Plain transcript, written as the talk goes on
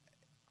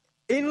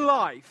In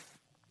life,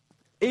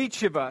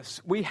 each of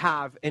us, we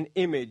have an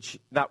image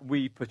that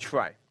we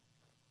portray.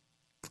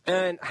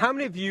 And how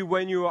many of you,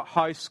 when you were at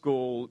high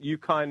school, you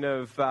kind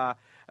of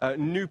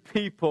knew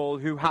people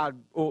who had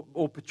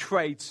or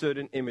portrayed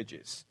certain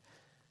images?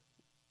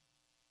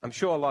 I'm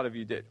sure a lot of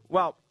you did.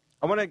 Well,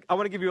 I want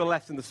to give you a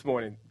lesson this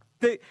morning.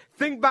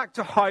 Think back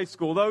to high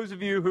school. Those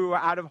of you who are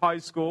out of high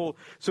school,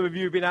 some of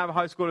you have been out of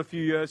high school a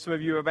few years, some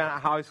of you have been out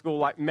of high school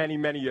like many,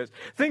 many years.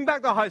 Think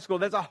back to high school.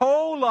 There's a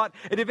whole lot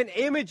of different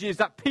images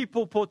that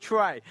people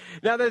portray.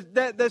 Now,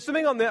 there's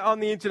something on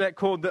the internet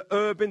called the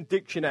Urban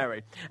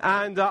Dictionary.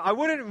 And I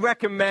wouldn't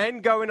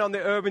recommend going on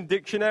the Urban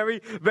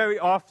Dictionary very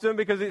often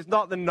because it's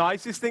not the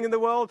nicest thing in the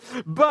world.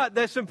 But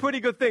there's some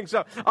pretty good things.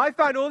 So I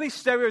found all these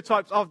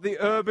stereotypes of the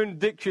Urban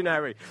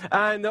Dictionary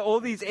and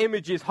all these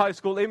images, high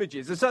school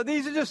images. And so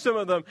these are just some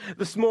of them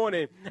this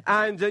morning,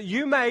 and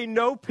you may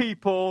know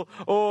people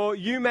or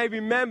you may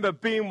remember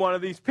being one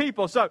of these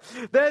people. So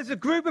there's a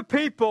group of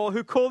people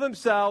who call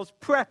themselves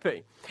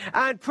preppy,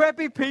 and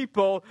preppy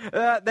people,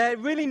 they're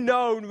really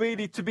known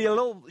really to be a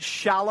little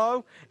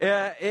shallow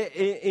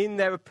in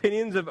their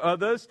opinions of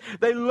others.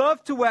 They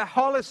love to wear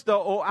Hollister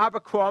or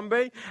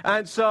Abercrombie,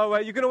 and so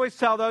you can always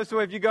tell those. So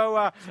if you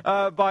go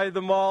by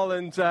the mall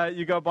and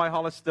you go by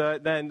Hollister,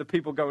 then the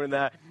people going in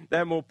there,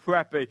 they're more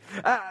preppy.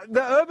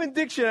 The Urban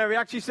Dictionary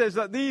actually says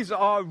that these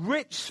are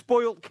rich,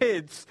 spoiled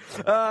kids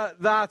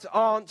that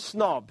aren't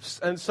snobs.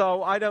 And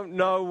so I don't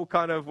know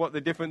kind of what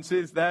the difference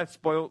is there,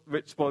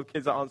 rich, spoiled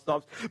kids that aren't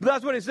snobs. But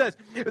that's what it says.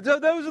 So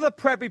those are the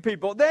preppy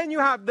people. Then you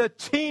have the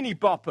teeny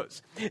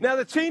boppers. Now,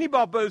 the teeny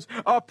boppers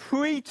are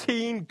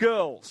preteen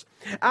girls.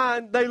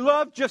 And they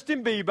love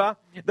Justin Bieber,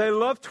 they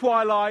love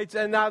Twilight,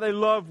 and now they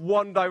love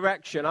One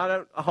Direction. I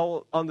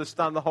don't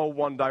understand the whole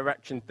One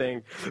Direction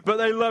thing, but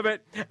they love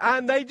it.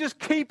 And they just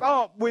keep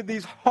up with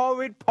these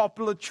horrid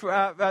popular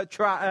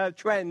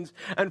trends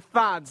and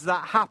fads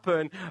that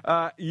happen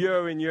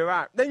year in, year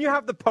out. Then you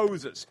have the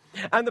posers.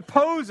 And the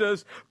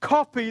posers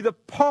copy the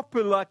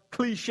popular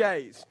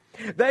cliches.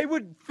 They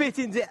would fit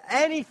into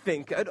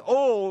anything at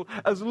all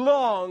as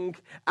long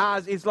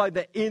as it's like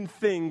the in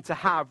thing to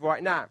have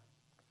right now.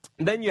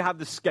 Then you have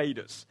the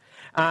skaters.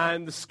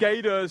 And the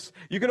skaters,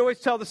 you can always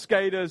tell the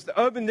skaters, the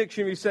Urban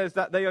Dictionary says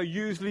that they are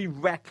usually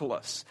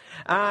reckless.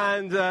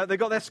 And they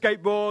got their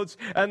skateboards,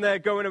 and they're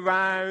going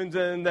around,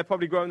 and they're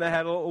probably growing their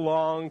hair a little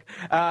long.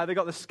 They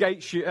got the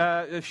skate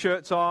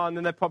shirts on,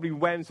 and they're probably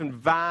wearing some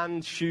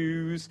Vans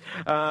shoes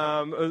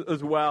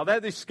as well.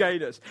 They're the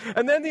skaters.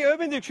 And then the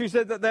Urban Dictionary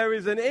said that there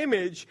is an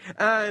image,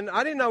 and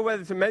I didn't know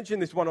whether to mention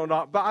this one or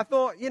not, but I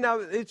thought,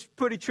 it's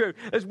pretty true.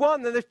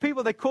 There's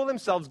people, they call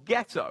themselves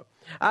ghetto.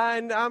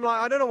 And I'm like,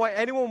 I don't know why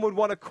anyone would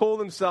want to call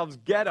themselves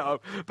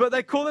ghetto, but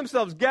they call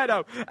themselves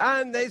ghetto.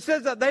 And it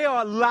says that they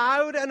are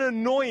loud and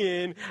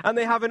annoying, and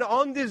they have an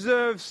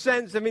undeserved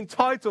sense of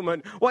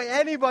entitlement. Why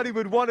anybody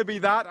would want to be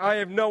that, I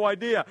have no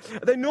idea.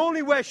 They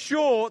normally wear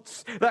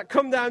shorts that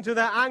come down to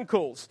their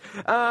ankles.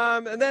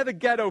 And they're the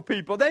ghetto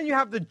people. Then you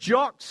have the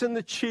jocks and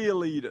the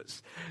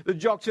cheerleaders. The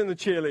jocks and the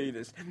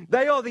cheerleaders.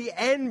 They are the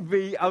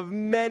envy of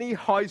many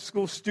high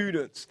school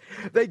students.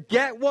 They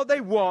get what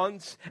they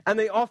want, and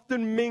they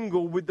often mingle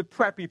with the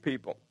preppy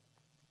people.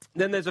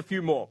 Then there's a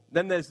few more.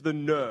 Then there's the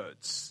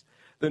nerds.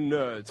 The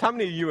nerds. How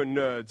many of you are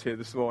nerds here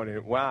this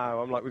morning?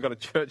 Wow, I'm like, we've got a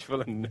church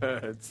full of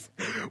nerds.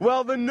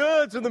 Well, the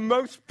nerds are the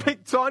most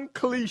picked on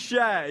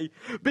cliche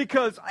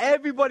because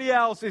everybody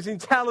else is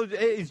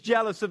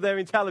jealous of their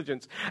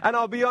intelligence. And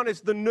I'll be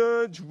honest, the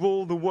nerds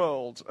rule the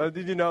world.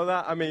 Did you know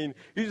that? I mean,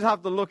 you just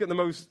have to look at the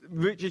most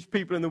richest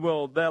people in the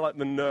world. They're like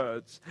the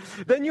nerds.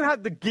 Then you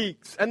have the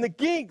geeks. And the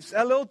geeks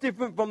are a little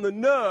different from the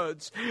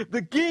nerds.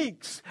 The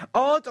geeks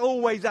aren't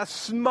always as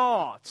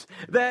smart.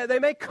 They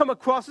may come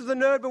across as a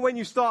nerd, but when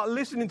you start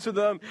listening to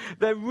them,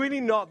 they're really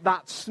not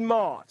that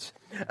smart.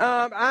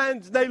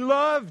 And they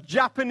love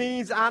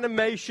Japanese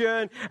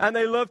animation, and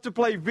they love to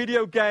play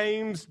video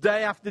games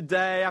day after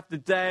day after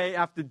day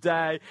after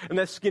day, and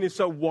their skin is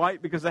so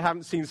white because they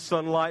haven't seen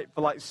sunlight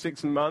for like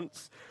 6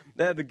 months.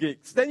 They're the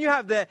geeks. Then you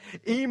have the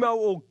emo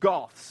or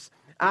goths.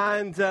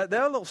 And they're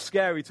a little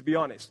scary, to be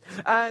honest.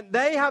 And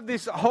they have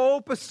this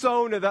whole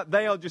persona that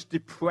they are just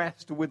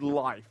depressed with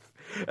life.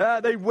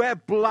 They wear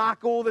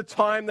black all the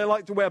time. They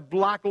like to wear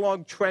black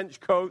long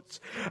trench coats.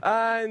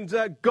 And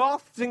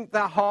goths think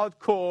they're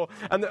hardcore.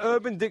 And the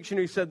Urban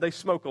Dictionary said they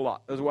smoke a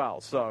lot as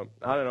well. So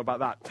I don't know about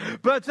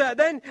that. But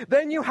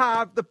then you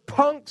have the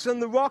punks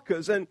and the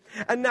rockers. And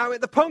now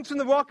the punks and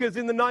the rockers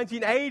in the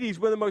 1980s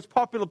were the most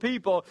popular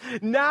people.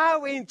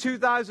 Now in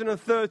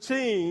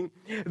 2013,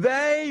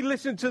 they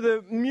listen to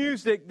the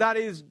music that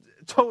is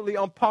totally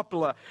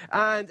unpopular,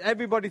 and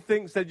everybody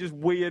thinks they're just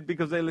weird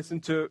because they listen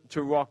to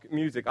rock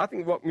music. I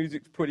think rock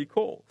music's pretty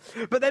cool.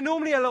 But they're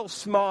normally a little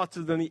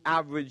smarter than the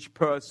average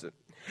person.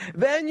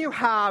 Then you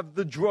have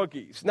the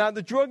druggies. Now,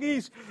 the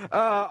druggies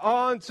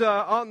aren't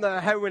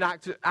the heroin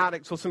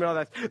addicts or something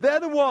like that. They're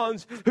the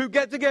ones who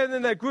get together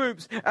in their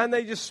groups and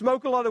they just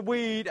smoke a lot of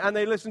weed and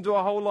they listen to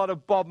a whole lot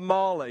of Bob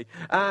Marley.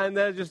 And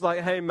they're just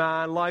like, hey,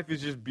 man, life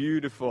is just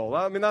beautiful.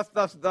 I mean, that's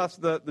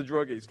the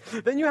druggies.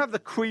 Then you have the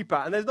creeper.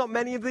 And there's not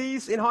many of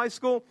these in high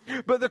school.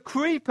 But the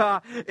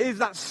creeper is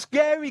that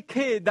scary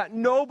kid that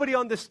nobody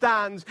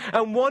understands.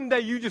 And one day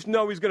you just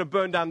know he's going to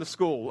burn down the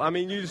school. I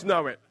mean, you just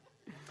know it.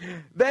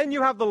 Then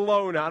you have the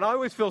loner, and I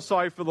always feel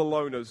sorry for the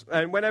loners.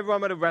 And whenever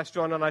I'm at a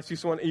restaurant and I see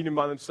someone eating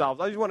by themselves,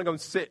 I just want to go and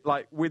sit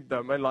with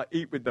them and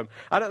eat with them.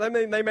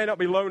 They may not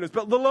be loners,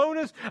 but the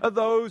loners are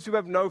those who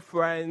have no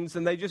friends,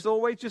 and they just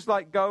always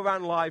go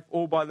around life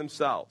all by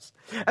themselves.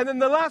 And then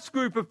the last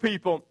group of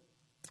people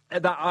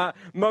that are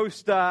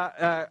most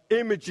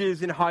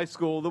images in high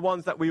school, the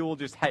ones that we all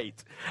just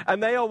hate.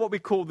 And they are what we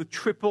call the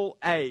triple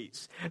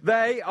A's.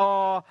 They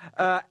are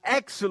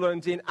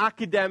excellent in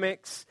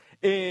academics,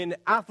 in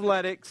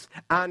athletics,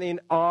 and in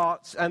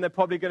arts, and they're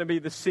probably going to be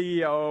the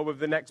CEO of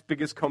the next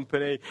biggest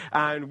company,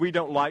 and we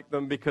don't like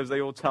them because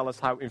they all tell us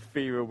how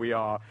inferior we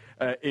are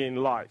in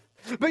life.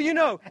 But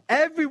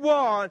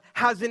everyone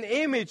has an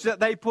image that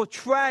they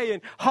portray,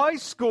 and high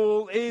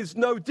school is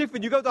no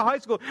different. You go to high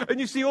school and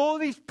you see all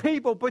these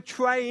people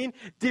portraying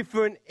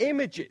different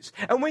images.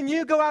 And when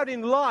you go out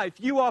in life,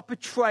 you are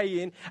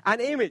portraying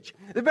an image.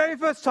 The very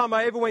first time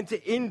I ever went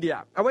to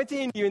India, I went to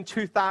India in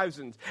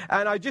 2000,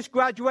 and I just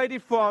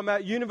graduated from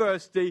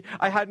university.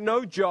 I had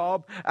no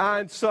job,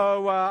 and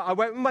so I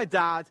went with my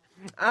dad,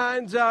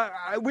 and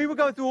we were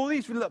going through all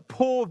these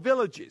poor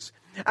villages.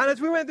 And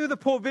as we went through the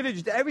poor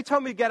villages, every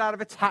time we get out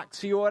of a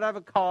taxi or out of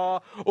a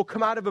car or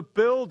come out of a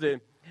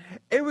building,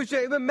 it was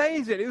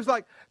amazing. It was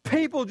like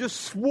people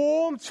just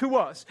swarmed to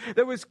us.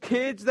 There was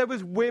kids, there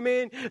was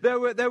women, there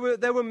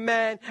were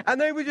men, and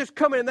they would just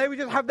come in and they would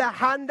just have their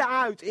hand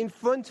out in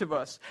front of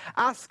us,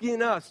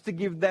 asking us to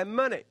give them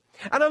money.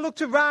 And I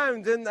looked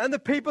around, and the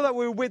people that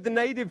were with the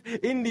native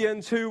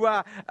Indians who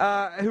were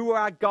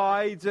our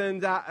guides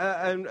and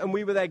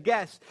we were their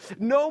guests,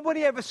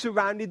 nobody ever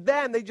surrounded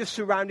them. They just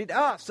surrounded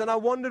us, and I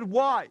wondered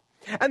why.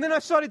 And then I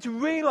started to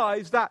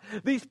realize that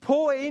these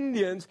poor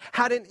Indians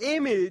had an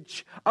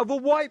image of a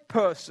white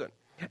person.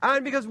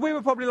 And because we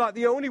were probably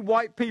the only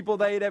white people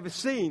they had ever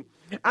seen.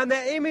 And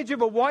their image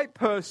of a white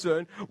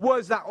person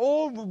was that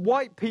all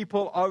white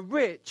people are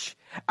rich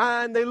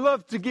and they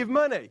love to give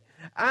money.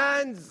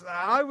 And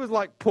I was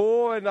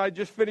poor and I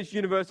just finished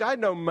university. I had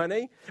no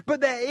money.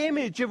 But their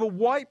image of a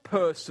white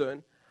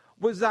person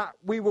was that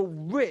we were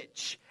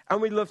rich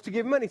and we loved to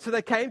give money. So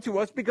they came to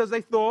us because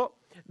they thought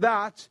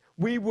that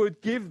we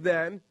would give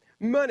them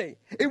money.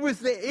 It was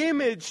the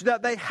image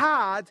that they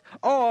had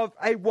of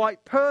a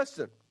white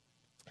person.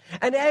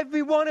 And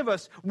every one of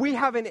us, we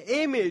have an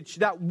image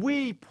that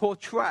we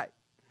portray.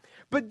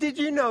 But did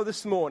you know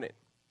this morning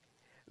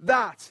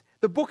that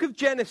the book of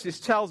Genesis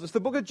tells us, the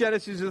book of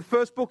Genesis is the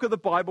first book of the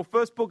Bible,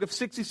 first book of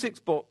 66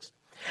 books,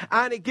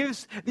 and it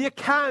gives the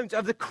account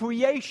of the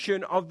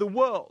creation of the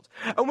world.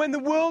 And when the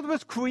world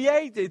was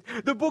created,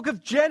 the book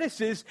of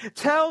Genesis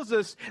tells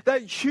us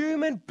that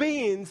human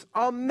beings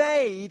are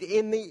made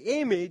in the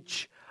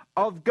image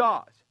of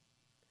God.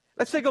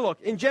 Let's take a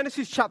look. In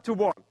Genesis chapter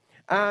 1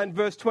 and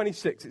verse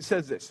 26, it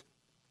says this.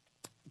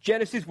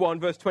 Genesis 1,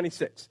 verse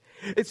 26.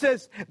 It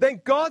says,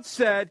 then God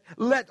said,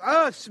 let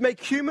us make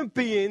human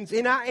beings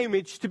in our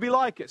image to be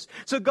like us.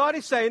 So God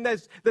is saying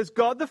there's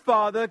God the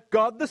Father,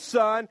 God the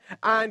Son,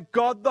 and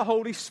God the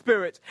Holy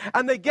Spirit.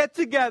 And they get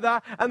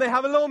together and they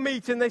have a little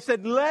meeting. They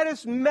said, let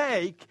us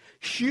make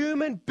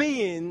human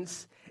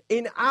beings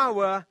in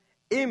our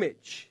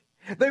image.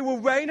 They will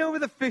reign over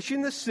the fish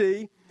in the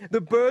sea,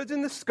 the birds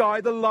in the sky,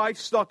 the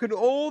livestock, and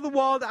all the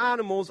wild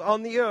animals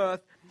on the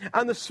earth,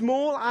 and the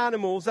small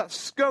animals that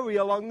scurry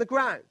along the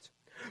ground.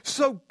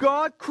 So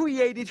God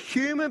created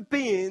human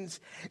beings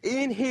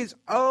in his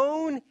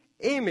own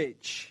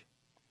image.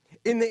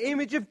 In the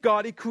image of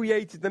God, he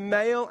created the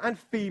male and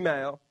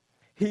female.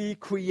 He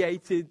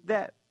created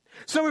them.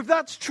 So if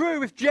that's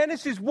true, if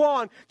Genesis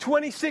 1,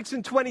 26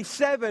 and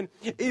 27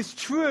 is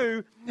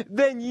true,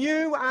 then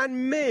you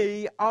and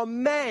me are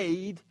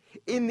made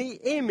in the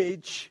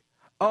image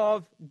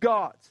of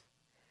God.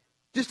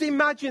 Just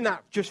imagine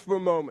that just for a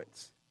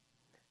moment.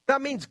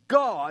 That means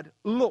God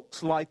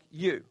looks like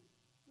you.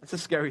 That's a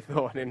scary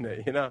thought, isn't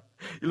it?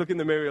 You look in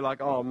the mirror, you're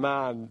like, oh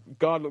man,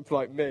 God looks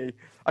like me.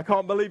 I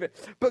can't believe it.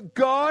 But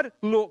God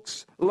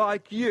looks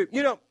like you.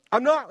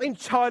 I'm not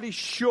entirely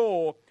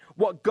sure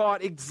what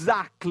God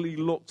exactly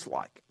looks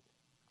like,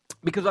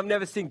 because I've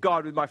never seen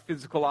God with my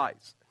physical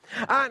eyes.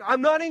 And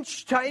I'm not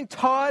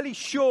entirely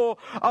sure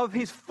of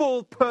his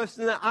full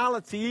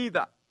personality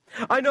either.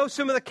 I know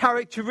some of the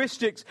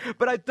characteristics,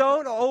 but I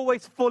don't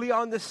always fully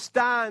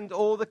understand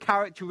all the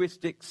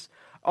characteristics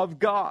of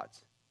God.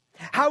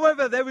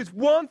 However, there is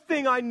one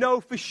thing I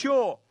know for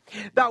sure,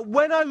 that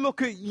when I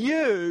look at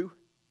you,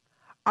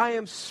 I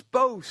am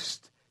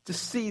supposed to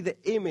see the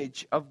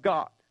image of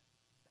God.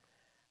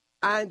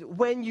 And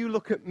when you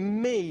look at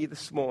me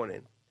this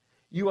morning,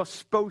 you are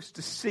supposed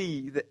to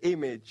see the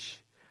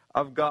image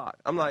of God.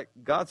 I'm like,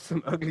 God's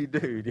some ugly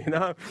dude, you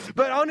know?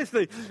 But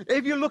honestly,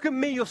 if you look at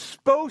me, you're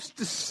supposed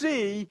to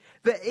see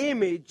the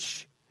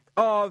image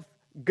of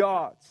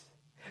God.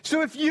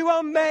 So if you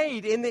are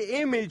made in the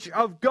image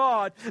of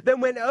God, then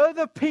when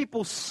other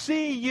people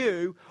see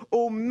you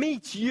or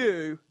meet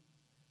you,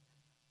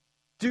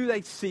 do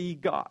they see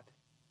God?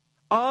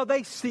 Are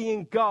they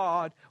seeing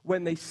God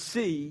when they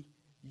see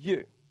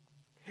you?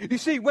 You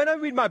see, when I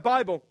read my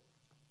Bible,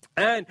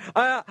 and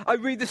I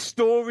read the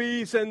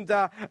stories and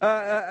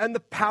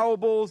the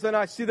parables, and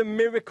I see the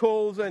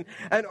miracles and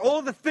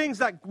all the things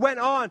that went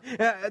on,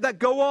 that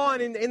go on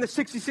in the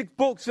 66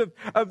 books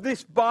of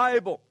this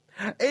Bible.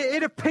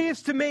 It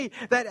appears to me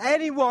that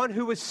anyone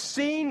who has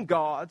seen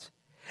God,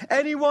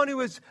 anyone who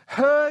has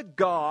heard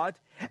God,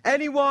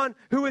 anyone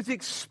who has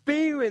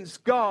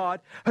experienced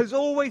God has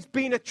always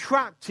been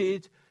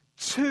attracted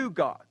to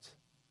God.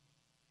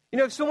 You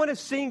know, if someone has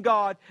seen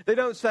God, they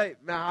don't say,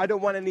 nah, I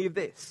don't want any of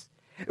this.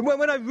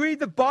 When I read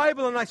the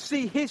Bible and I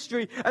see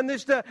history, and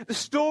there's the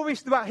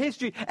stories throughout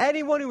history,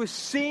 anyone who has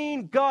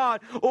seen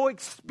God or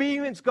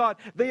experienced God,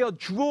 they are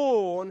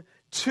drawn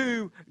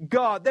to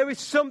God. There is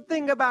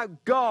something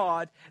about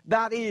God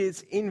that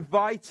is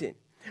inviting.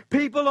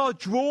 People are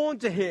drawn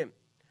to Him.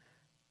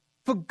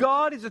 For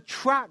God is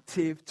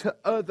attractive to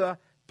other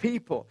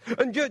people.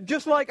 And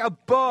just like a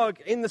bug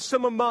in the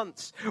summer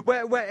months,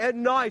 where at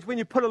night when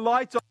you put a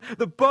light on,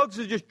 the bugs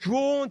are just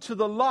drawn to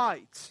the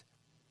light.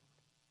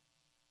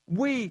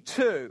 We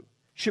too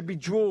should be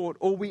drawn,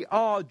 or we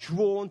are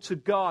drawn to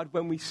God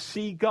when we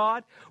see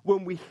God,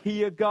 when we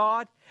hear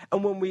God,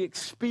 and when we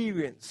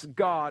experience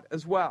God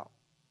as well.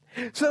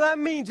 So that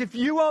means if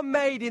you are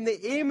made in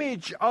the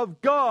image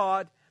of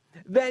God,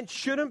 then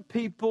shouldn't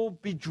people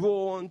be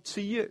drawn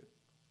to you?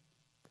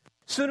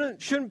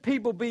 Shouldn't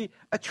people be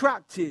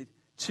attracted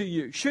to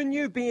you? Shouldn't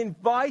you be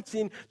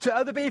inviting to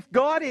other people? If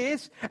God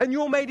is, and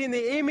you're made in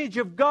the image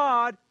of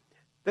God,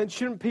 then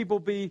shouldn't people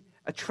be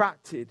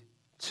attracted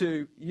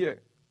to you?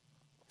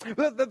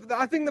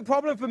 I think the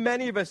problem for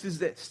many of us is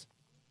this,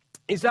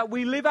 is that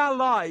we live our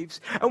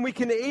lives, and we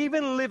can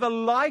even live a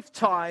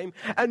lifetime,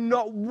 and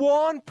not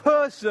one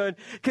person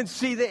can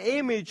see the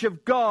image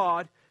of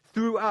God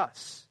through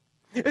us.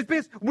 It's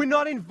because we're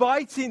not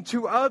inviting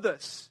to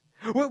others.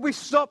 We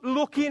stop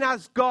looking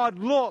as God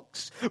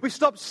looks. We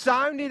stop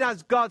sounding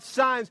as God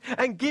sounds,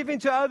 and giving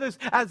to others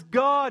as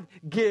God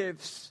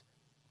gives.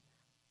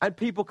 And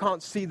people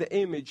can't see the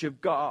image of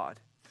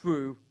God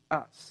through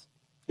us.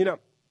 You know,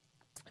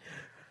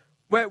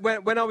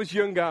 when I was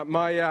younger,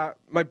 my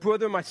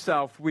brother and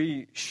myself,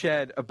 we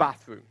shared a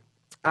bathroom.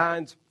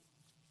 And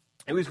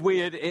it was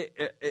weird.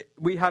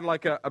 We had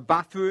like a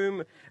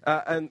bathroom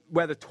and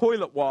where the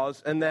toilet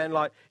was, and then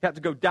like you had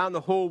to go down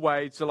the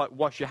hallway to like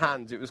wash your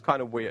hands. It was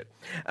kind of weird.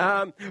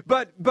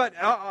 But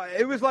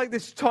it was like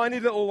this tiny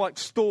little like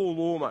stall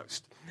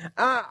almost.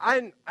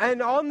 And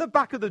on the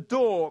back of the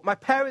door, my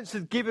parents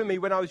had given me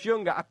when I was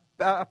younger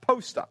a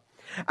poster.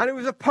 And it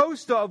was a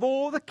poster of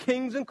all the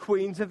kings and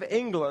queens of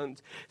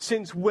England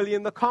since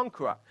William the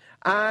Conqueror.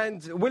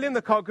 And William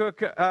the Conqueror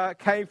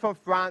came from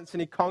France,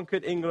 and he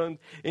conquered England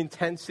in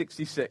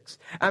 1066.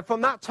 And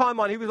from that time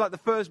on, he was like the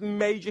first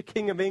major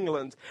king of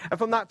England. And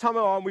from that time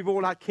on, we've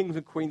all had kings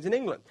and queens in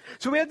England.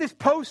 So we had this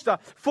poster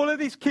full of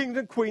these kings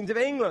and queens of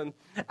England.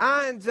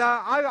 And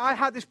I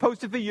had this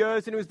poster for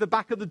years, and it was the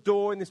back of the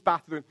door in this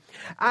bathroom.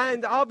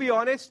 And I'll be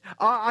honest,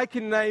 I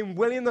can name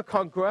William the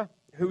Conqueror,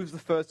 who was the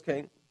first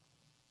king.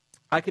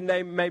 I can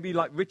name maybe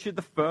like Richard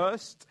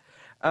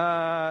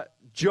I,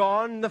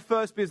 John I,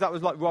 because that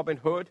was like Robin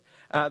Hood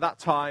that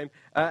time,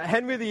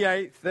 Henry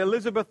VIII,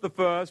 Elizabeth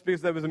I,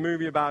 because there was a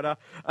movie about her,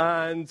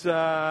 and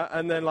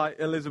then like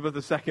Elizabeth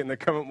II, the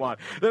current one.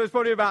 There was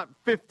probably about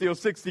 50 or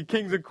 60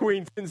 kings and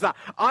queens since that.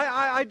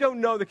 I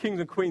don't know the kings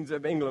and queens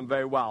of England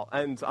very well,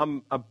 and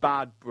I'm a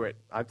bad Brit,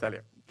 I tell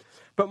you.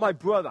 But my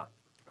brother,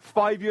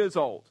 5 years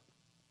old,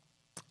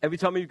 every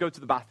time he would go to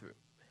the bathroom,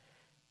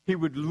 he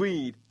would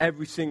read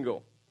every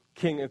single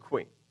king and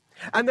queen.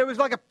 And there was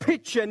like a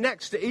picture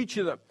next to each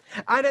of them.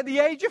 And at the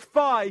age of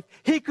 5,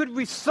 he could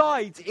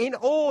recite in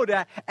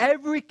order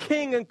every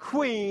king and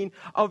queen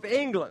of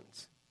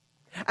England.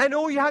 And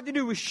all you had to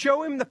do was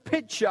show him the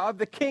picture of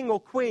the king or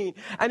queen,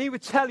 and he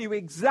would tell you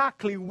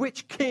exactly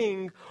which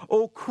king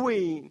or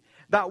queen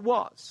that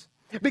was.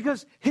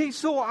 Because he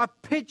saw a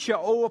picture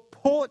or a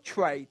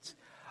portrait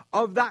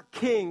of that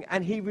king,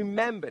 and he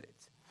remembered it.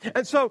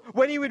 And so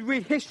when he would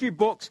read history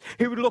books,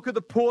 he would look at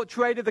the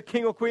portrait of the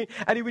king or queen,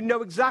 and he would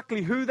know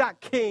exactly who that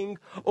king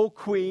or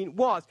queen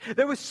was.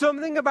 There was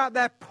something about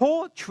their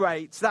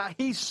portraits that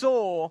he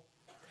saw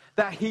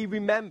that he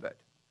remembered.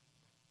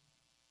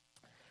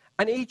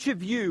 And each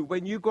of you,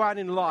 when you go out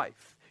in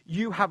life,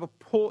 you have a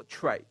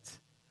portrait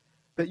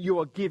that you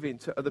are giving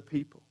to other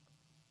people.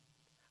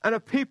 And are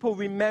people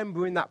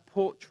remembering that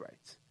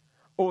portrait,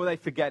 or are they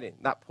forgetting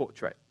that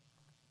portrait?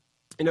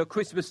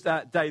 Christmas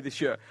Day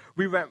this year,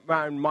 we went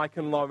round Mike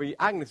and Laurie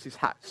Agnes's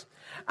house.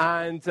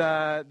 And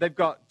they've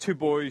got two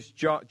boys,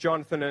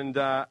 Jonathan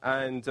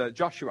and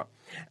Joshua.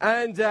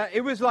 And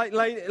it was like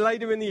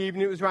later in the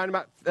evening. It was around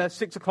about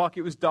 6 o'clock.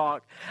 It was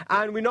dark.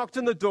 And we knocked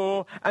on the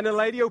door, and a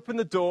lady opened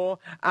the door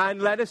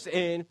and let us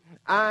in.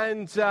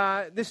 And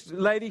this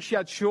lady, she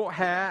had short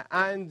hair.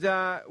 And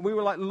we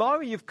were like,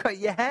 Laurie, you've cut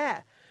your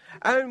hair.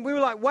 And we were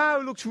like, wow,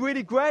 it looks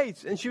really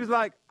great. And she was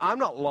like, I'm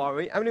not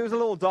Laurie. I mean, it was a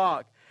little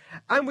dark.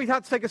 And we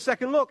had to take a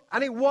second look,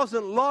 and it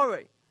wasn't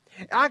Laurie.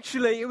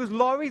 Actually, it was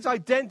Laurie's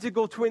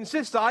identical twin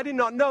sister. I did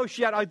not know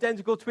she had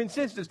identical twin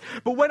sisters.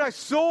 But when I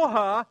saw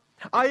her,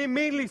 I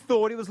immediately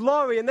thought it was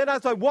Laurie. And then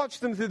as I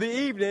watched them through the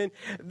evening,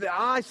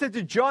 I said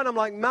to John, I'm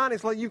like, man,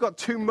 it's like you've got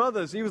two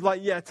mothers. He was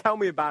like, yeah, tell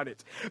me about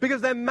it.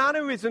 Because their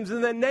mannerisms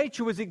and their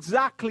nature was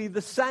exactly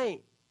the same.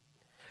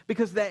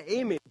 Because their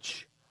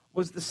image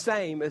was the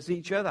same as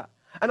each other.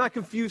 And I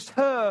confused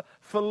her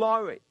for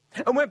Laurie.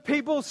 And when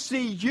people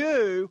see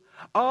you,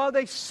 are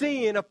they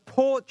seeing a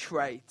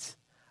portrait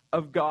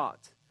of God?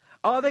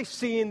 Are they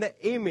seeing the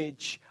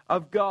image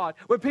of God?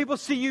 When people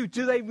see you,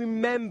 do they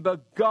remember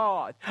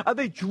God? Are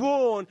they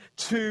drawn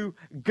to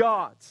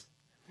God?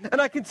 And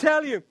I can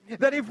tell you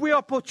that if we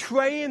are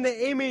portraying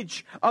the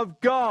image of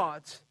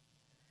God,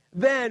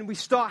 then we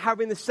start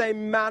having the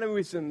same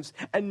mannerisms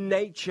and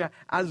nature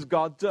as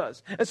God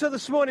does. And so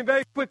this morning,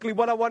 very quickly,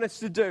 what I want us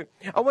to do,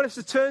 I want us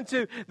to turn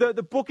to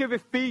the book of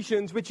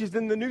Ephesians, which is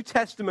in the New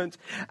Testament,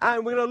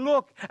 and we're going to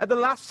look at the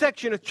last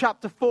section of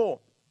chapter 4.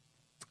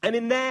 And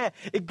in there,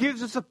 it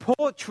gives us a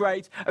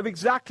portrait of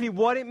exactly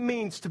what it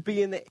means to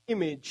be in the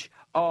image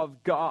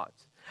of God.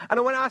 And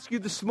I want to ask you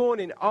this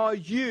morning, are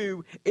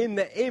you in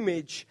the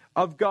image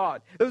of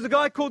God? There was a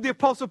guy called the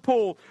Apostle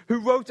Paul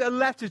who wrote a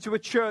letter to a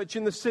church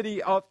in the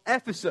city of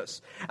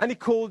Ephesus, and he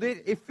called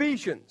it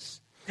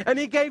Ephesians. And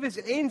he gave us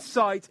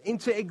insight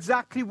into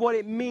exactly what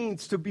it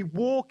means to be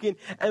walking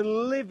and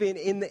living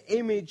in the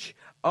image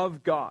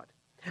of God.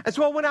 And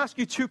so I want to ask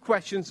you two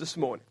questions this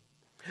morning.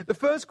 The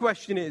first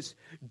question is,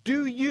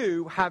 do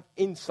you have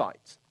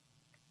insight?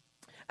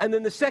 And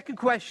then the second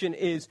question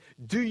is,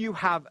 do you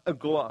have a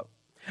glow?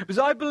 Because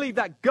I believe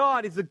that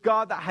God is a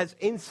God that has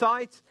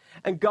insight,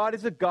 and God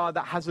is a God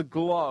that has a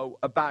glow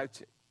about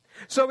it.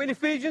 So in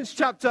Ephesians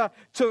chapter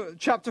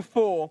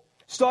 4,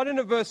 starting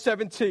at verse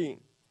 17,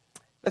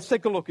 let's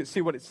take a look and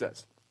see what it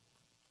says.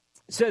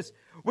 It says,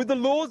 with the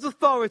Lord's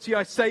authority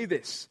I say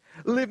this,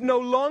 live no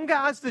longer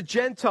as the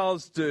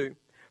Gentiles do,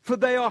 for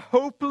they are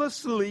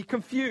hopelessly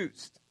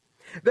confused.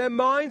 Their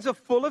minds are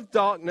full of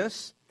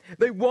darkness.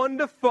 They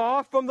wander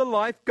far from the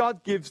life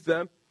God gives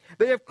them.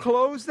 They have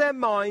closed their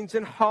minds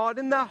and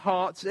hardened their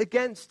hearts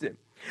against him.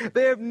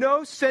 They have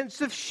no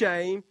sense of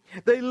shame.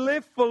 They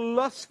live for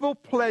lustful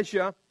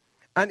pleasure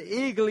and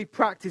eagerly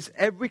practice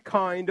every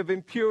kind of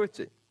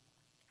impurity.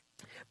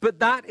 But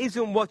that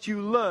isn't what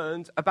you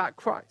learned about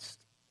Christ.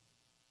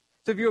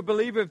 So if you're a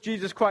believer of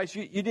Jesus Christ,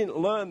 you didn't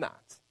learn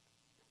that.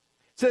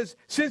 It says,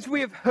 since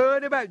we have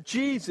heard about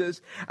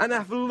Jesus and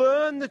have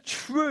learned the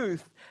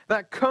truth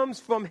that comes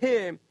from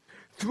him,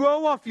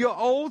 throw off your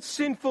old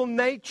sinful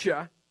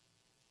nature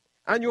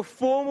and your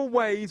former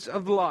ways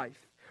of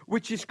life,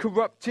 which is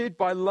corrupted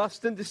by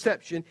lust and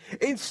deception.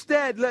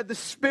 Instead, let the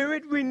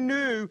Spirit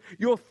renew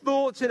your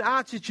thoughts and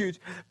attitudes.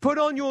 Put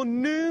on your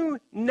new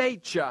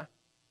nature,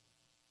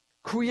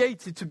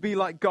 created to be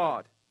like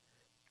God,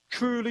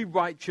 truly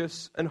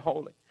righteous and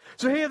holy.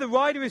 So here the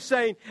writer is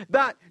saying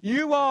that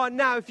you are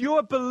now, if you're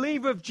a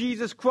believer of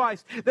Jesus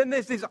Christ, then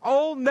there's this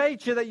old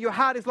nature that you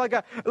had. It's like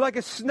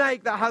a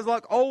snake that has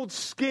like old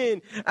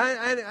skin.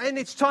 And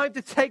it's time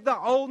to take that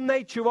old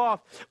nature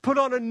off. Put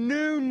on a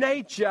new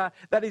nature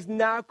that is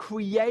now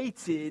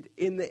created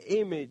in the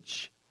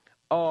image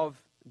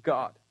of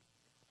God.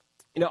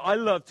 You know, I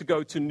love to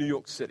go to New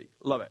York City.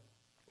 Love it.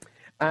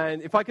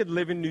 And if I could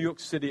live in New York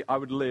City, I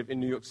would live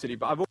in New York City.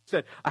 But I've always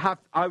said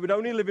I would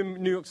only live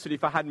in New York City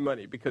if I had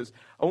money, because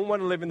I wouldn't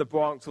want to live in the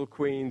Bronx or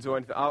Queens or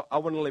anything. I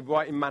want to live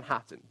right in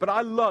Manhattan. But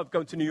I love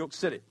going to New York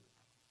City.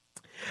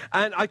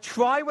 And I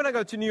try when I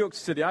go to New York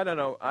City, I don't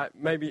know,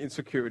 maybe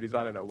insecurities,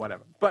 I don't know,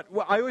 whatever. But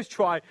I always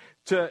try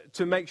to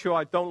make sure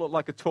I don't look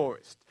like a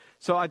tourist.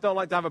 So I don't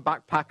like to have a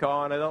backpack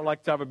on. I don't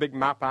like to have a big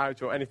map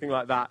out or anything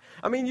like that.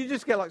 I mean, you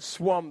just get like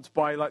swamped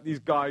by like these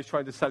guys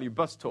trying to sell you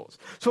bus tours.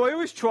 So I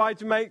always try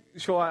to make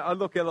sure I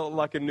look a little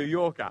like a New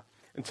Yorker,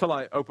 until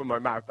I open my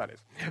mouth, that is.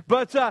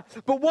 But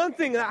one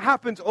thing that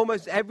happens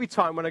almost every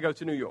time when I go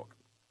to New York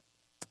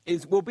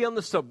is we'll be on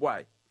the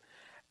subway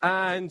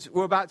and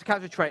we're about to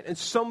catch a train, and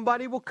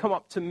somebody will come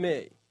up to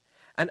me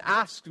and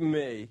ask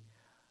me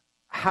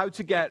how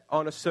to get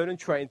on a certain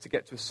train to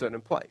get to a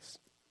certain place.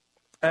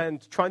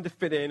 And trying to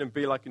fit in and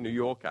be like a New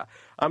Yorker.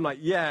 I'm like,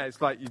 yeah, it's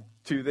like you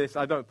do this.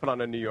 I don't put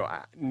on a New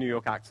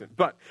York accent.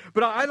 But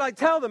I like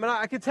tell them, and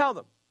I can tell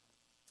them.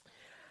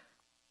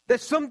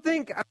 There's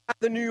something about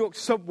the New York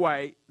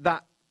subway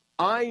that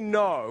I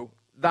know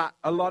that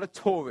a lot of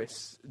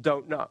tourists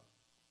don't know.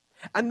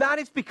 And that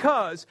is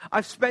because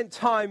I've spent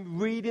time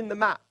reading the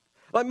map.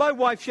 Like my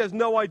wife, she has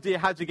no idea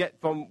how to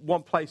get from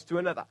one place to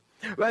another.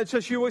 And so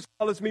she always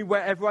follows me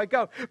wherever I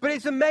go. But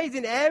it's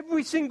amazing,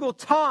 every single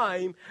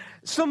time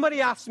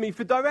somebody asks me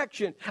for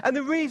direction. And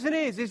the reason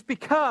is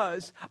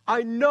because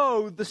I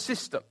know the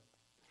system.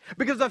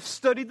 Because I've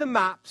studied the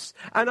maps,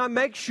 and I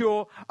make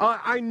sure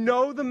I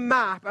know the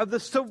map of the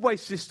subway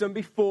system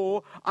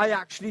before I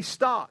actually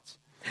start.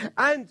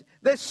 And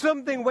there's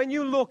something, when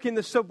you look in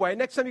the subway,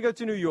 next time you go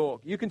to New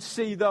York, you can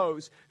see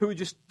those who are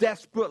just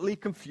desperately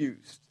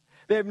confused.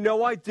 They have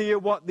no idea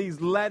what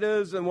these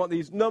letters and what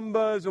these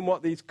numbers and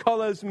what these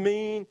colors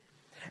mean.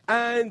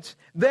 And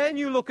then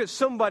you look at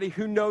somebody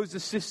who knows the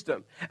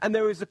system, and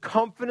there is a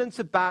confidence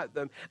about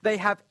them. They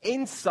have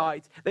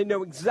insight. They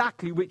know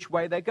exactly which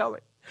way they're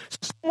going.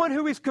 Someone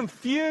who is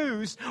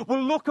confused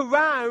will look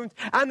around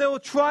and they will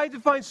try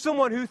to find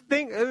someone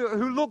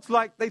who looks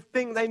like they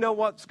think they know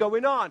what's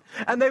going on.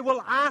 And they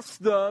will ask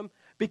them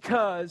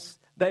because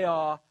they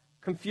are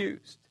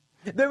confused.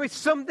 There is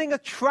something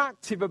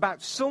attractive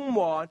about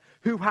someone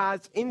who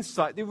has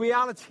insight. The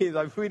reality is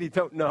I really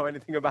don't know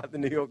anything about the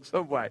New York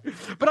subway,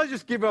 but I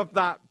just give up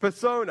that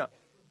persona.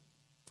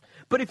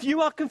 But if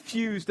you are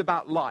confused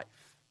about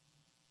life,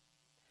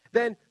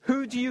 then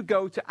who do you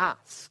go to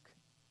ask?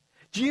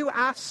 Do you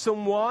ask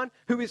someone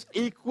who is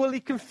equally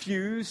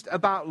confused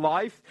about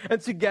life,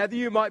 and together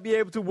you might be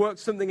able to work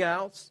something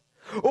else?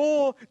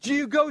 Or do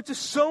you go to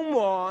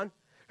someone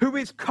who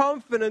is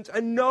confident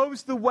and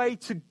knows the way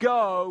to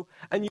go,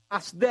 and you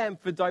ask them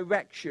for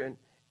direction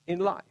in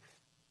life?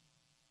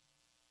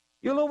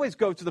 You'll always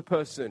go to the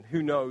person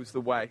who knows the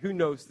way, who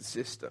knows the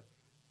system.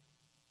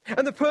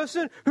 And the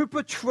person who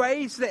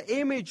portrays the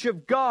image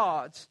of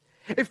God,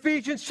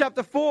 Ephesians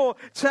chapter 4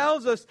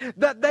 tells us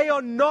that they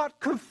are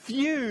not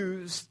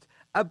confused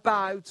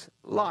about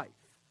life,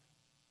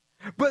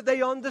 but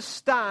they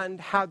understand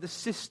how the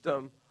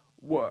system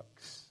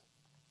works.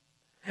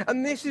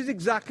 And this is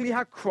exactly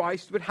how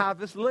Christ would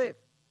have us live.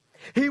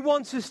 He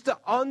wants us to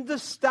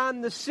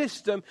understand the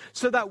system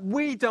so that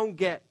we don't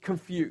get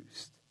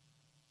confused.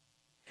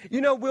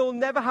 You know, we'll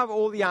never have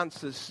all the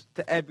answers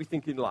to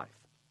everything in life.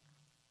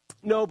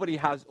 Nobody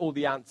has all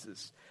the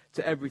answers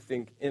to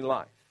everything in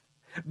life.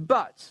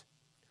 But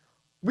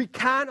we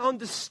can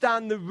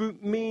understand the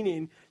root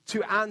meaning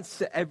to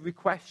answer every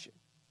question.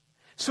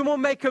 Someone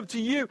may come to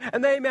you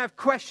and they may have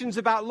questions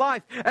about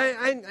life.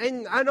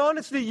 And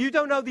honestly, you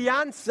don't know the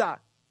answer.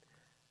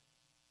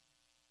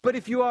 But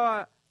if you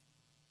are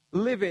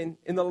living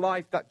in the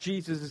life that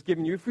Jesus has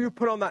given you, if you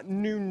put on that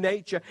new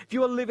nature, if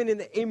you are living in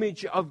the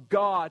image of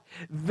God,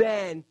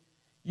 then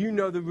you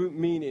know the root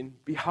meaning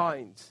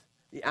behind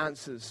the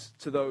answers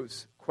to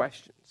those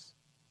questions.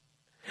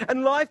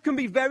 And life can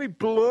be very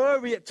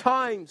blurry at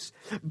times,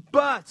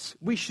 but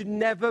we should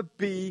never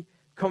be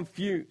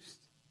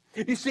confused.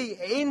 You see,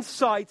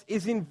 insight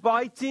is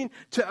inviting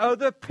to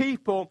other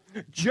people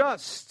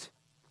just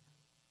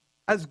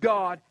as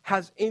God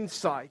has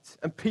insight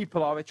and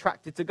people are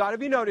attracted to God.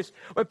 Have you noticed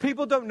when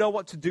people don't know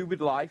what to do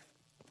with life,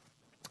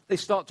 they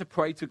start to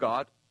pray to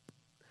God?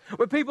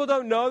 When people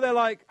don't know, they're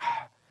like,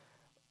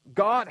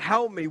 God,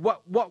 help me.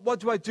 What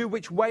do I do?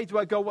 Which way do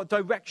I go? What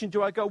direction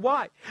do I go?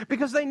 Why?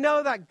 Because they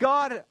know that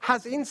God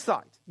has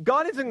insight.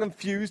 God isn't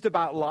confused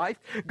about life.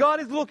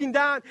 God is looking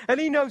down and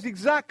he knows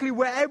exactly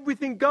where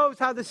everything goes,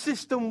 how the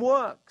system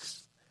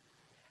works.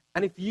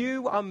 And if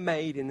you are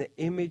made in the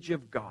image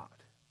of God,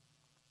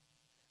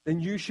 then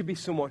you should be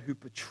someone who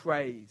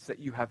portrays that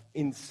you have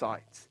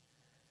insight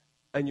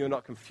and you're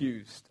not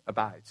confused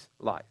about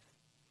life.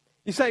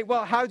 You say,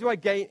 well, how do I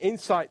gain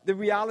insight? The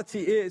reality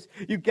is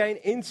you gain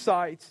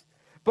insight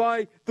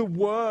by the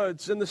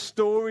words and the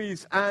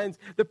stories and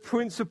the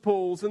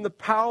principles and the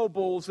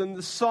parables and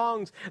the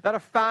songs that are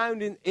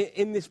found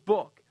in this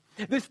book.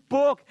 This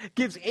book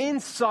gives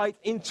insight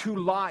into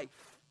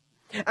life.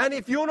 And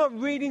if you're not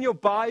reading your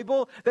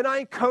Bible, then I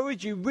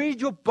encourage you,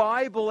 read your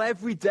Bible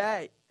every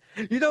day.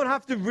 You don't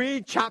have to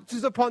read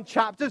chapters upon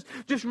chapters.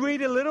 Just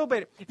read a little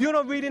bit. If you're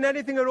not reading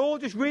anything at all,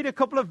 just read a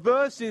couple of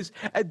verses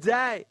a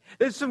day.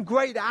 There's some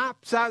great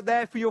apps out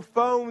there for your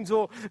phones,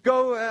 or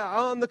go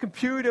on the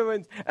computer,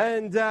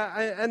 and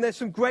there's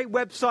some great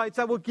websites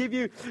that will give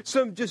you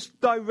some just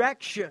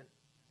direction.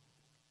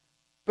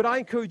 But I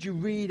encourage you,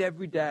 read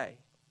every day.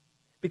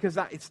 Because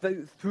it's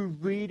through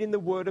reading the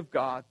Word of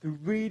God, through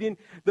reading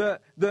the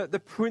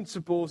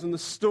principles and the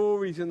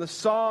stories and the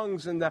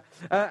songs and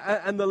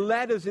the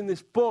letters in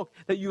this book,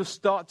 that you'll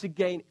start to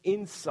gain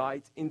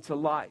insight into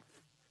life.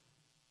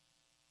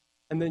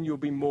 And then you'll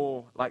be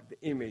more like the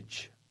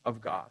image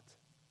of God.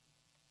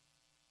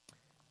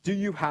 Do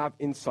you have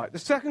insight? The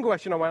second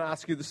question I want to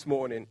ask you this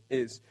morning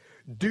is,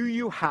 do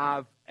you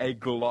have a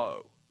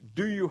glow?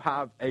 Do you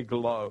have a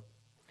glow?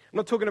 I'm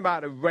not talking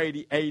about a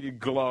radiated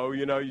glow,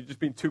 you know, you've just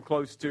been too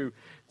close to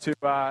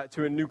a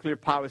nuclear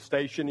power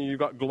station and you've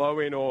got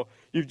glowing, or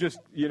you've just,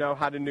 you know,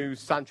 had a new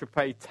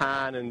Saint-Tropez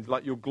tan and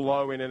like you're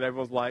glowing and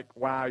everyone's like,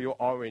 wow, you're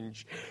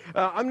orange.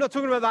 I'm not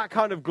talking about that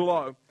kind of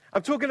glow.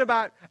 I'm talking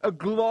about a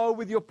glow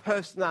with your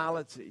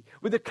personality,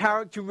 with the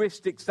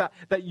characteristics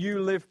that you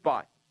live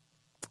by.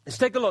 Let's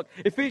take a look.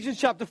 Ephesians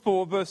chapter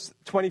 4, verse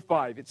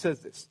 25, it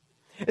says this.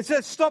 It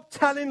says, stop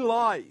telling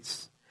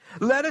lies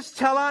Let us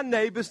tell our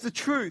neighbors the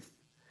truth,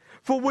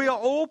 for we are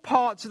all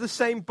parts of the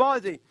same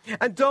body.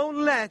 And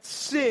don't let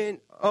sin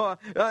by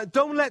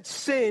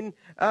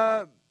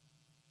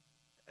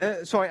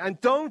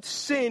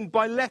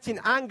letting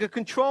anger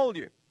control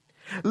you.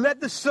 Let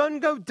the sun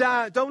go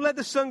down. Don't let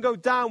the sun go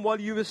down while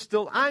you are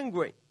still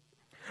angry.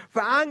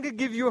 For anger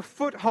gives you a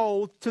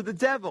foothold to the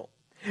devil.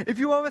 If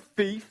you are a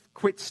thief,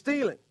 quit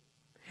stealing.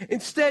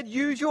 Instead,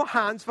 use your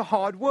hands for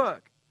hard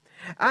work,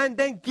 and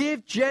then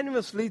give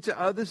generously to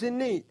others in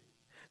need.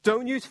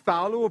 Don't use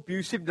foul or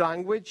abusive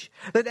language.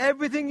 Let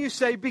everything you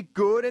say be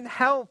good and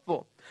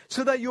helpful,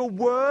 so that your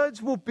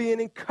words will be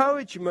an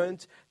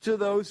encouragement to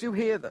those who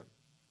hear them.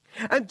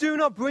 And do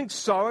not bring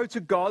sorrow to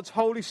God's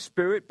Holy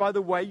Spirit by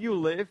the way you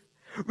live.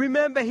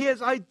 Remember, He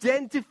has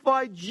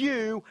identified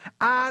you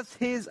as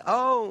His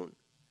own,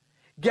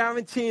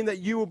 guaranteeing that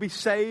you will be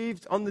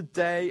saved on the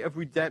day of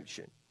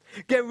redemption.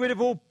 Get rid of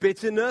all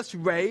bitterness,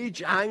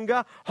 rage,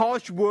 anger,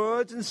 harsh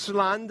words, and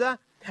slander,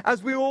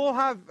 as we all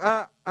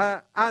have,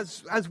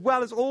 as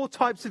well as all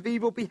types of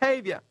evil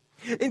behavior.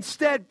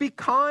 Instead, be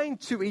kind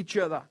to each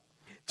other,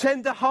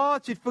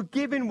 tender-hearted,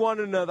 forgiving one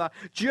another,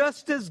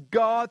 just as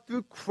God,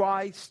 through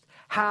Christ,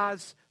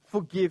 has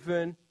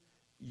forgiven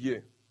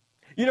you.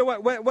 You know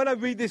what? When I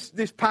read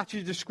this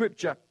passage of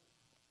Scripture,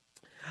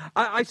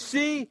 I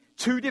see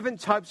two different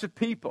types of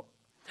people.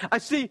 I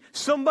see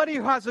somebody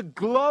who has a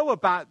glow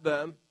about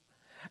them,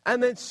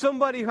 and then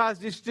somebody who has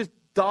this just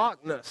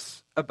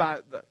darkness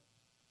about them.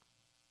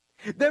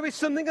 There is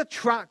something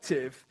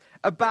attractive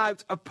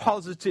about a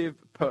positive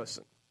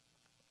person.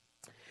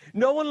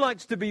 No one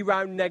likes to be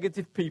around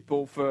negative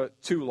people for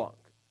too long.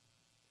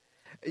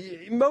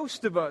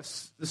 Most of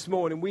us this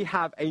morning, we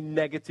have a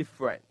negative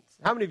friend.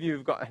 How many of you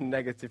have got a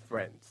negative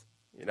friend?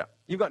 You know,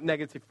 you've got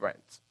negative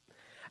friends.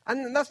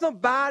 And that's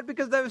not bad,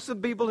 because there are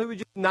some people who are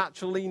just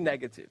naturally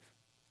negative.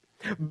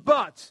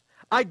 But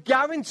I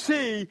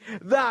guarantee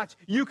that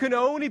you can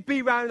only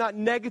be around that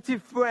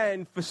negative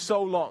friend for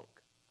so long.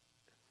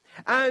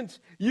 And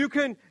you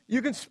can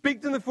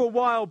speak to them for a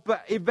while,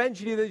 but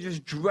eventually they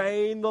just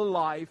drain the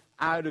life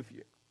out of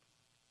you.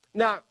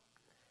 Now,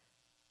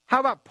 how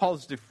about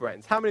positive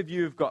friends? How many of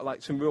you have got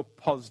like some real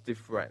positive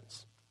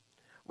friends?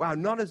 Wow,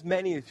 not as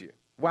many as you.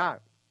 Wow.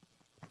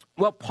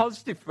 Well,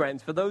 positive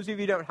friends, for those of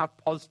you who don't have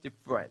positive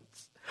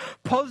friends,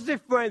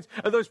 positive friends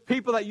are those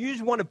people that you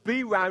just want to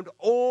be around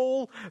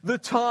all the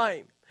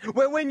time.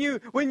 When you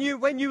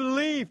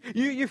leave,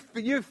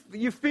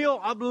 you feel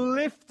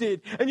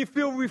uplifted and you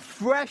feel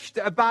refreshed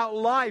about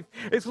life.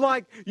 It's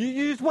like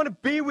you just want to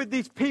be with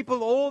these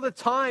people all the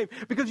time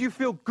because you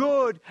feel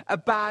good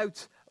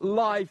about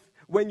life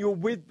when you're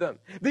with them.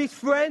 These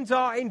friends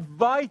are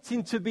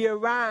inviting to be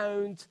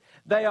around.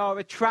 They are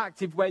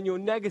attractive. When you're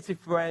negative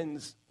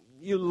friends,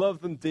 you love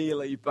them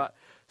dearly, but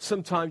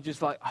sometimes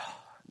just like, oh,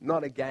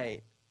 not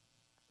again.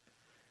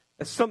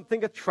 There's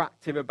something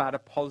attractive about a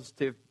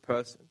positive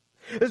person.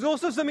 There's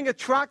also something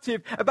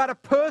attractive about a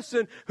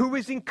person who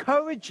is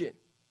encouraging,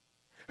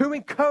 who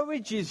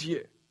encourages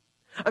you.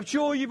 I'm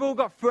sure you've all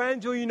got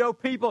friends or you know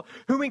people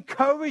who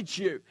encourage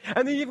you.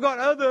 And then you've got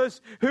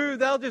others who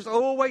they'll just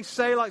always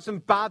say like some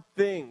bad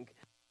thing.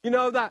 You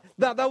know, that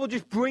will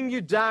just bring you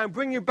down,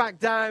 bring you back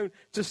down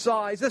to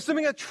size. There's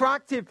something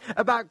attractive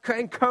about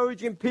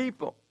encouraging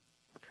people.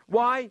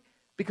 Why?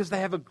 Because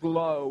they have a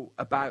glow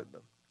about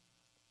them.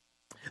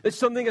 There's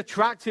something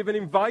attractive and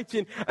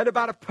inviting and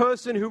about a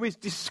person who is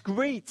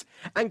discreet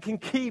and can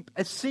keep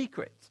a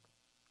secret.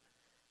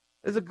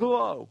 There's a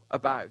glow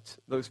about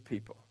those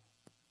people.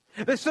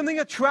 There's something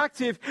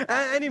attractive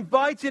and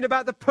inviting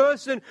about the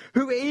person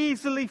who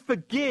easily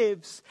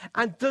forgives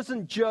and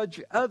doesn't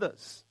judge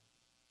others.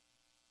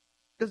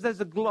 Because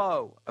there's a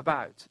glow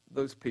about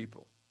those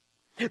people.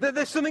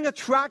 There's something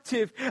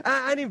attractive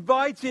and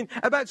inviting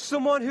about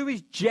someone who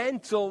is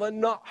gentle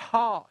and not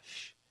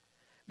harsh.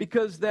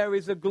 Because there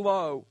is a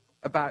glow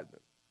about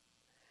them.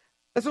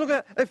 Let's look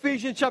at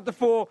Ephesians chapter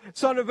 4,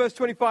 starting at verse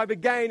 25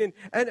 again,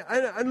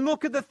 and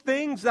look at the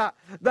things that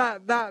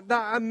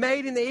are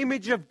made in the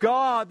image of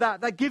God,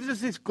 that gives us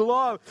this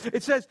glow.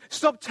 It says,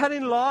 stop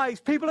telling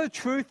lies. People who are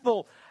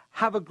truthful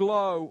have a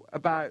glow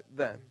about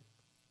them.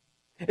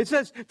 It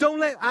says, don't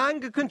let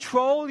anger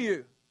control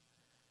you.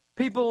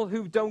 People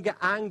who don't get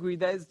angry,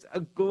 there's a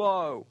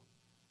glow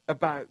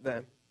about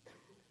them.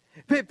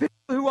 People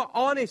who are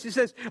honest, it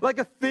says, like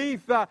a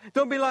thief,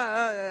 don't be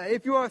like,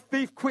 if you are a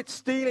thief, quit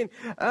stealing.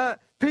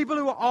 People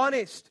who are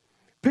honest,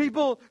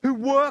 people who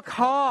work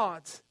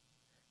hard,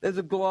 there's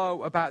a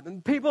glow about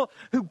them. People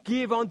who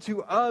give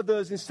unto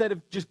others instead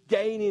of just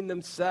gaining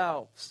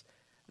themselves,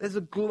 there's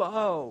a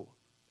glow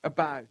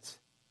about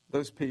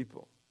those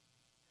people.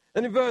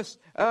 And in verse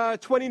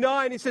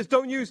 29, it says,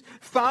 don't use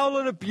foul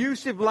and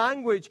abusive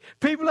language.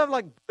 People have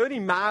like dirty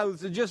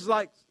mouths. They're just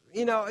like,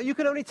 you know, you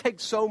can only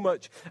take so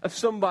much of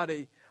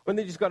somebody when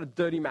they just got a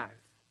dirty mouth.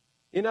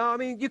 You know, I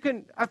mean, you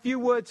can, a few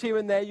words here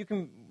and there, you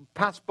can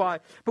pass by.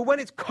 But when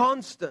it's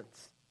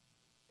constant,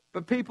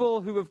 but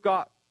people who have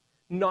got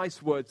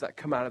nice words that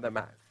come out of their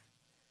mouth,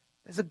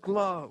 there's a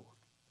glow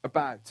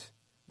about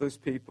those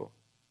people.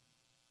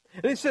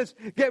 And it says,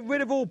 get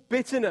rid of all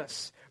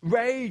bitterness,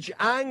 rage,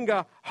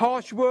 anger,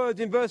 harsh words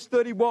in verse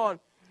 31.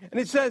 And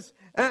it says,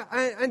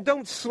 and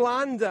don't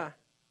slander,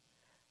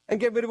 and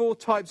get rid of all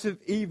types of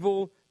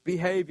evil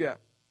behavior.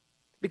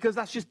 Because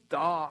that's just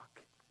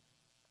dark.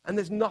 And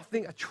there's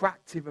nothing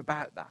attractive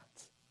about that.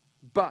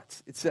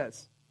 But, it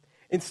says,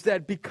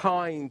 instead be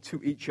kind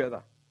to each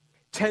other,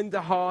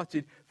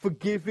 tender-hearted,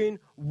 forgiving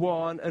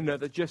one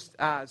another, just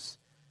as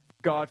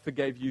God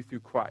forgave you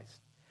through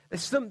Christ.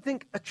 There's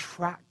something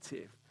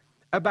attractive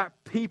about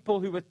people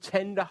who are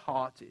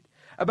tender-hearted,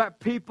 about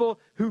people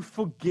who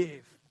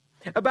forgive,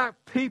 about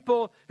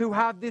people who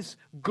have this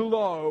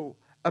glow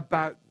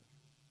about them.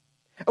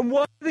 And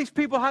why do these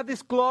people have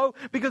this glow?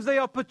 Because they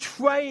are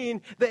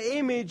portraying the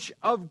image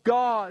of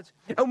God.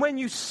 And when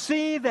you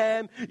see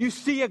them, you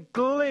see a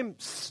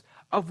glimpse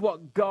of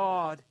what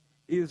God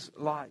is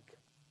like.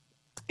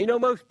 You know,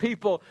 most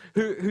people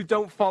who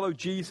don't follow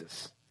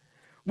Jesus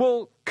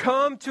will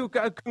come to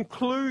a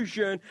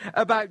conclusion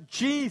about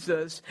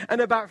Jesus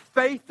and about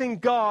faith in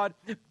God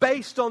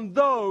based on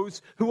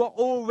those who are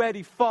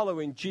already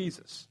following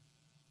Jesus.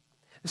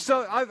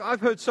 So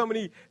I've heard so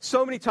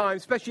many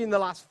times, especially in the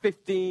last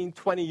 15,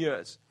 20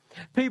 years,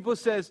 people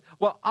says,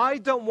 well, I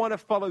don't want to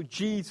follow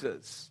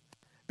Jesus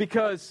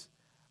because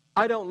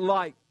I don't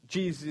like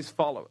Jesus'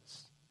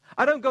 followers.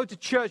 I don't go to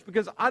church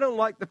because I don't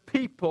like the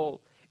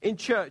people in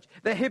church.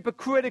 They're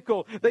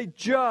hypocritical. They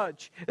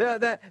judge.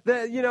 They're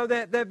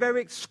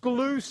very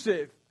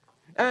exclusive.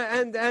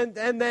 And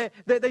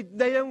they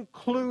don't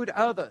include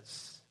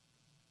others.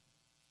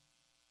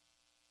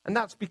 And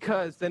that's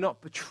because they're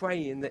not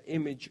portraying the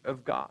image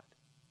of God.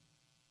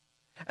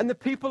 And the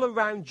people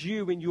around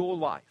you in your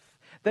life,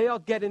 they are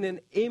getting an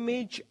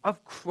image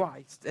of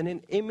Christ and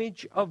an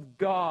image of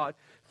God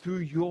through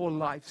your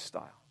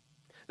lifestyle.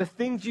 The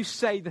things you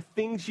say, the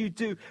things you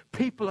do,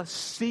 people are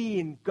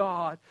seeing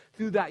God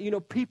through that. You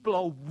know, people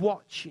are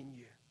watching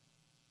you.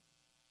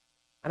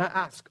 And I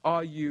ask,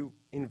 are you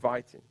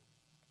inviting?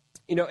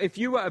 You know, if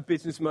you are a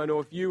businessman or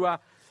if you are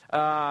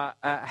a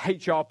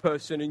HR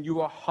person and you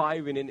are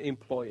hiring an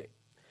employee.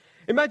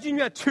 Imagine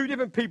you had two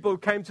different people who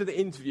came to the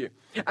interview.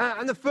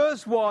 And the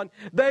first one,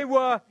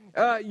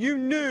 you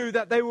knew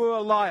that they were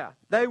a liar.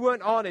 They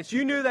weren't honest.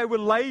 You knew they were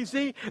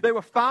lazy, they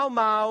were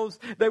foul-mouthed,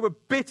 they were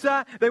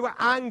bitter, they were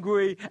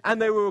angry,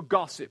 and they were a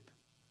gossip.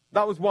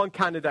 That was one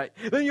candidate.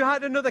 Then you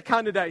had another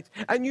candidate,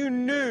 and you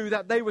knew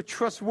that they were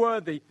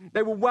trustworthy,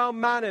 they were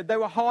well-mannered, they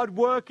were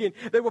hard-working,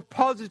 they were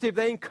positive,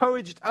 they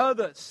encouraged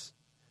others.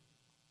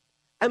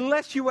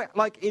 Unless you were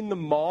like in the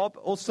mob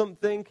or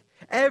something,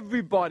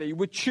 everybody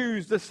would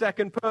choose the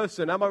second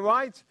person. Am I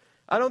right?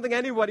 I don't think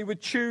anybody would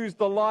choose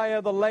the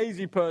liar, the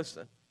lazy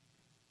person.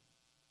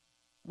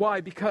 Why?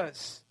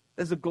 Because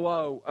there's a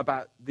glow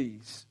about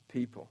these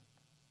people.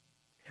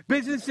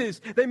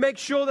 Businesses, they make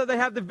sure that they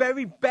have the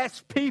very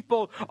best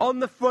people on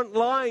the front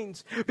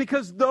lines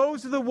because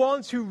those are the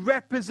ones who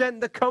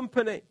represent the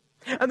company.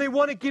 And they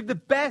want to give the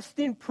best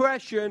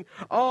impression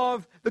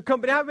of the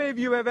company. How many of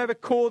you have ever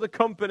called a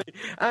company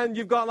and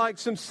you've got like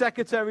some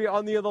secretary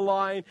on the other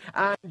line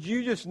and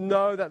you just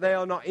know that they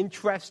are not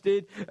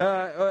interested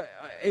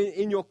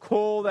in your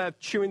call, they're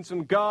chewing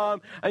some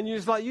gum, and you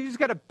just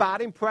get a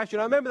bad impression.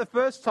 I remember the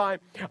first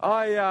time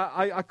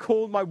I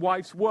called my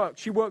wife's work.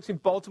 She works in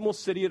Baltimore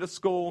City at a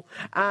school,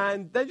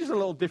 and they're just a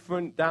little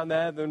different down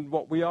there than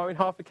what we are in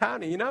Harford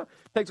County, you know?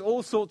 Takes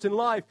all sorts in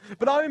life.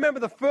 But I remember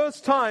the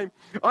first time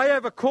I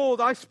ever called,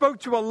 I spoke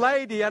to a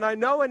lady, and I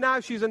know her now,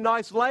 she's a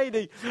nice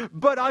lady,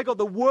 but I got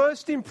the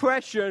worst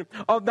impression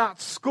of that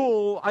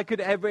school I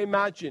could ever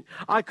imagine.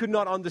 I could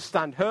not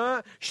understand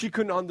her. She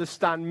couldn't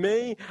understand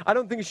me. I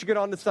don't think she could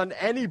understand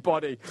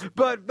anybody.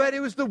 But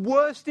it was the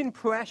worst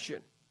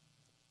impression.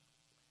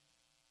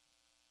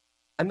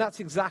 And that's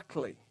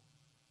exactly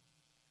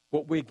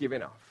what we're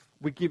giving off.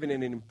 We're giving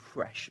an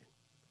impression,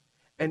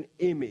 an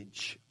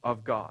image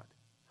of God.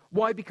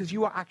 Why? Because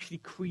you are actually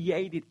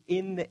created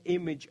in the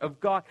image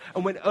of God.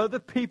 And when other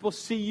people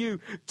see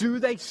you, do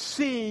they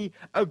see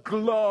a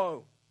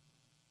glow?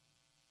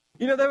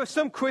 You know, there are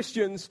some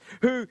Christians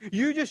who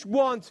you just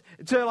want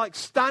to like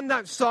stand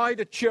outside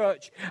a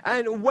church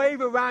and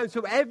wave around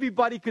so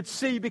everybody could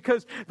see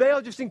because they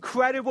are just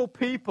incredible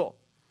people.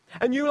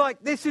 And you're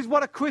like, this is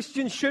what a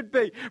Christian should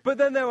be. But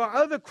then there are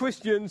other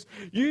Christians,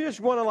 you just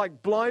want to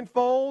like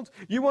blindfold,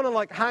 you want to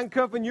like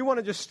handcuff, and you want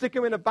to just stick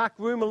them in a back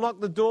room and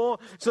lock the door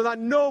so that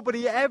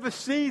nobody ever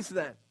sees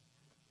them.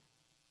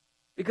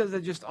 Because they're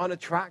just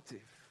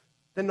unattractive.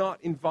 They're not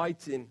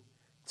inviting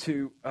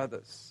to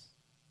others.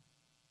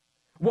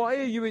 Why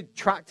are you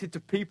attracted to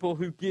people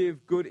who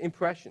give good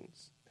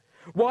impressions?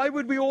 Why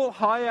would we all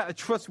hire a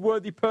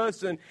trustworthy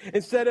person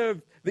instead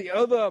of the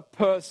other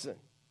person?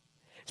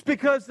 It's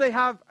because they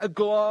have a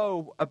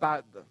glow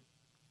about them.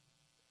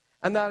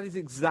 And that is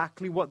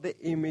exactly what the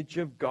image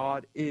of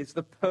God is.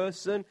 The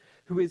person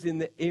who is in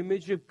the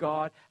image of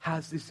God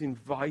has this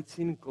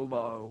inviting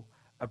glow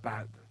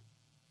about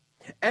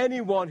them.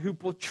 Anyone who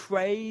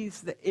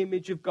portrays the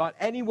image of God,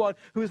 anyone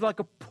who is like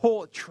a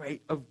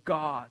portrait of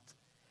God,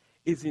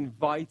 is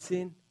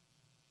inviting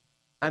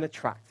and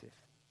attractive.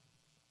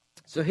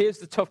 So here's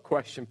the tough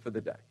question for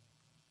the day.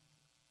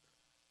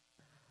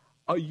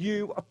 Are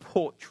you a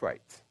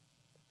portrait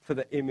for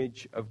the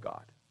image of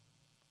God?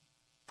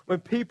 When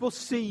people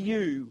see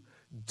you,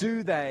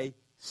 do they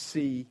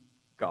see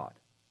God?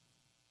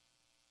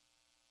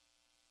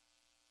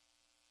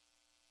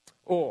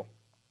 Or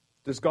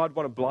does God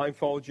want to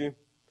blindfold you,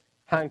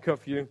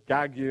 handcuff you,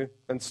 gag you,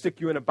 and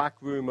stick you in a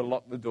back room and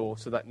lock the door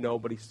so that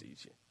nobody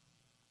sees you?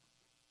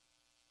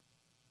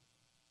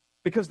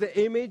 Because the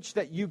image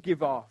that you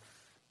give off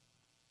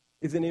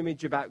is an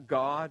image about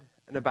God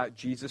and about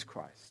Jesus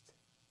Christ.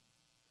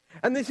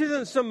 And this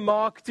isn't some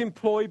marketing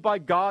ploy by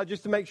God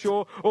just to make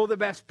sure all the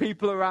best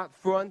people are out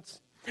front.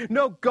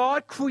 No,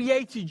 God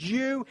created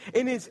you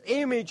in his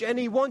image, and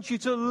he wants you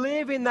to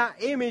live in that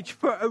image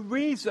for a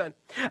reason.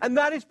 And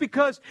that is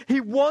because he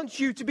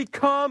wants you to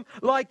become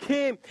like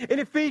him. In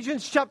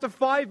Ephesians chapter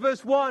 5,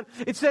 verse 1,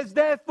 it says,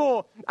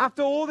 therefore,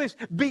 after all this,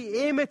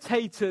 be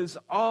imitators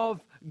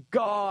of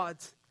God.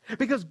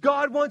 Because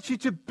God wants you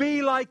to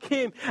be like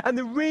him. And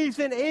the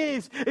reason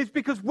is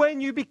because when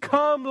you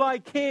become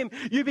like him,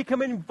 you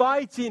become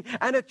inviting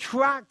and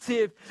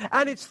attractive.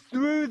 And it's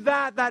through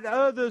that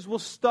others will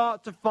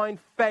start to find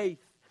faith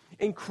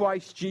in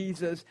Christ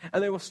Jesus.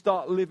 And they will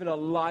start living a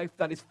life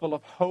that is full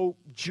of hope,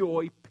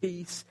 joy,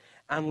 peace,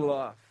 and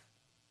love.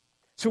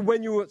 So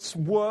when you're at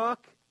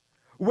work,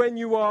 when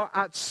you are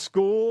at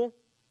school,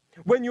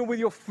 when you're with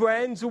your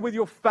friends or with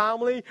your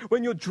family,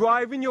 when you're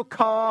driving your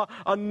car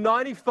on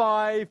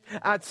 95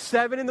 at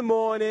 7 in the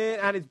morning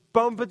and it's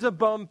bumper to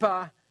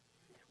bumper,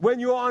 when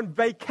you're on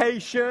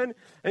vacation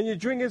and you're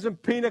drinking some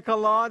pina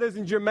coladas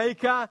in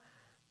Jamaica,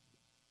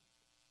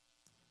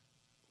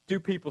 do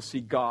people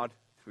see God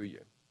through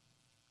you?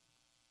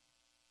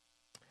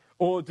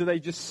 Or do they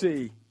just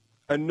see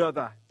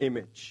another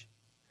image?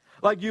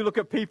 Like you look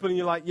at people and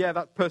you're like, yeah,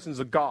 that person's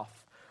a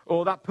goth.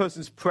 Or that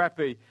person's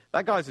preppy.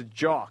 That guy's a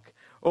jock.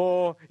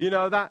 Or, you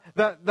know,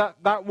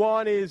 that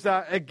one is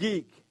a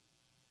geek.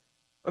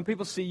 When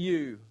people see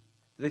you,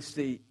 they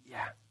see,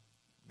 yeah,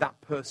 that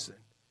person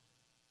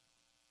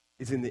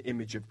is in the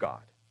image of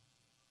God.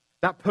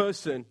 That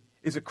person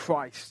is a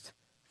Christ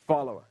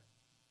follower.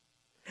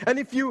 And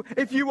if you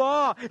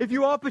are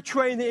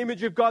portraying the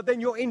image of God,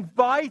 then you're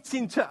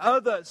inviting to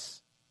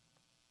others.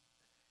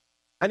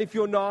 And if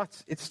you're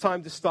not, it's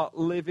time to start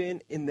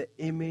living in the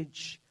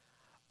image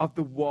of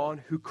the one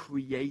who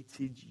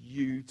created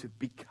you to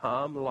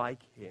become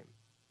like him.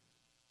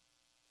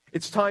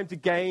 It's time to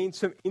gain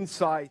some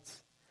insight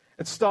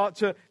and start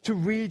to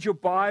read your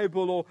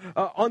Bible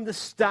or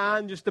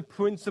understand just the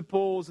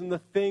principles and the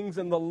things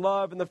and the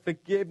love and the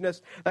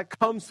forgiveness that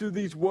comes through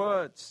these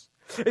words.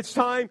 It's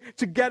time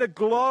to get a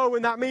glow,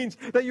 and that means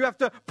that you have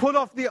to put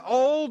off the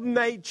old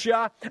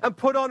nature and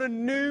put on a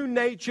new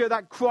nature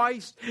that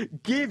Christ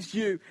gives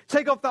you.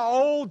 Take off the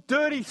old,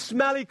 dirty,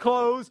 smelly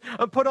clothes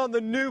and put on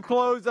the new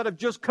clothes that have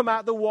just come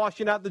out the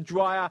wash and out the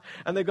dryer,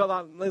 and they've got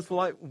that little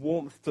light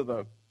warmth to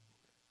them.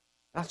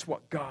 That's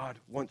what God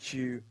wants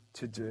you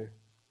to do.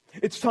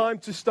 It's time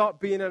to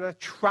start being an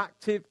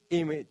attractive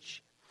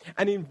image,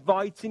 an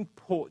inviting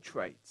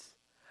portrait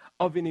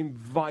of an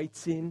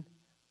inviting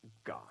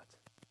God.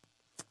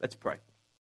 Let's pray.